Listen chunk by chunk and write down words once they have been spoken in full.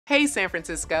Hey San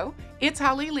Francisco, it's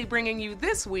Halili bringing you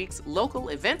this week's local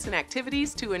events and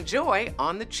activities to enjoy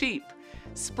on the cheap.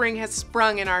 Spring has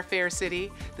sprung in our fair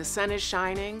city, the sun is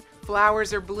shining,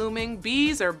 flowers are blooming,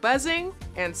 bees are buzzing,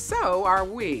 and so are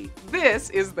we. This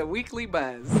is the Weekly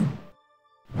Buzz.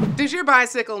 Does your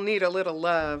bicycle need a little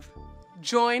love?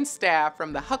 Join staff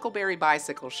from the Huckleberry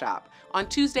Bicycle Shop on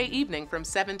Tuesday evening from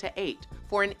 7 to 8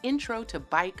 for an intro to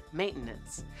bike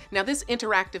maintenance. Now, this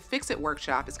interactive fix-it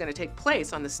workshop is going to take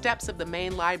place on the steps of the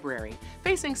main library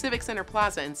facing Civic Center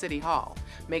Plaza in City Hall.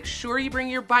 Make sure you bring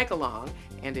your bike along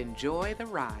and enjoy the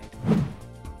ride.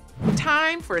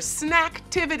 Time for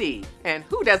Snacktivity, and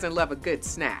who doesn't love a good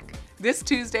snack? This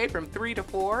Tuesday from 3 to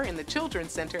 4 in the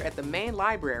Children's Center at the main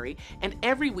library, and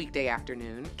every weekday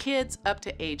afternoon, kids up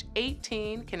to age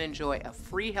 18 can enjoy a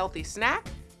free healthy snack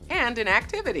and an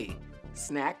activity.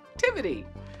 Snacktivity.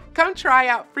 Come try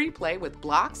out free play with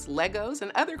blocks, Legos,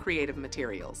 and other creative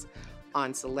materials.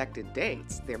 On selected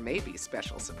dates, there may be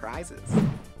special surprises.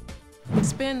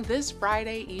 Spend this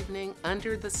Friday evening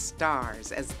under the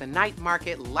stars as the night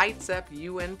market lights up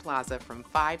UN Plaza from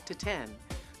 5 to 10.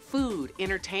 Food,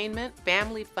 entertainment,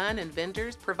 family fun, and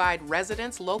vendors provide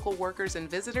residents, local workers, and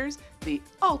visitors the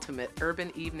ultimate urban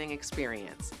evening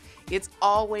experience. It's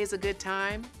always a good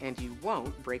time, and you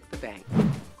won't break the bank.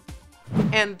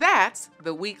 And that's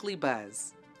the Weekly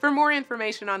Buzz. For more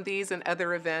information on these and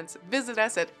other events, visit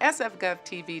us at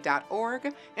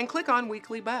SFGovTV.org and click on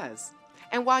Weekly Buzz.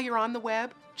 And while you're on the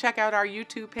web, check out our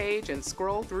YouTube page and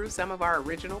scroll through some of our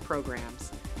original programs.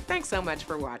 Thanks so much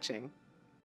for watching.